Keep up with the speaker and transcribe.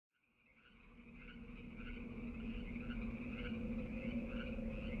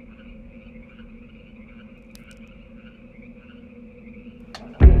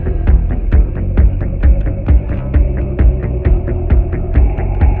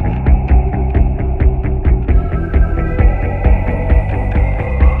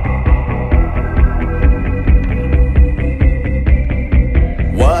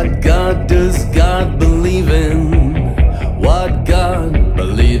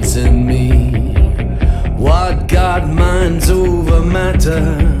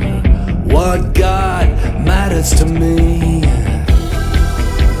wonder what God matters to me.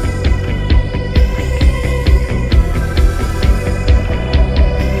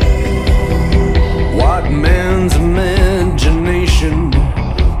 What man's imagination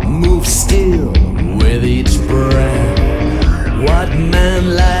moves still with each breath? What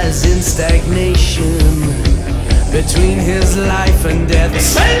man lies in stagnation between his life and death?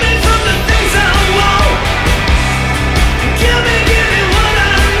 Save me from the things I want. Give me what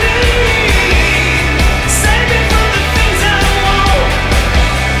I need. Save me from the things I want.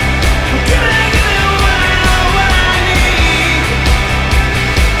 Give me what I need.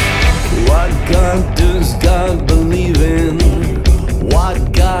 What God does God believe in? What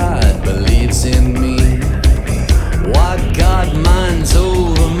God believes in me?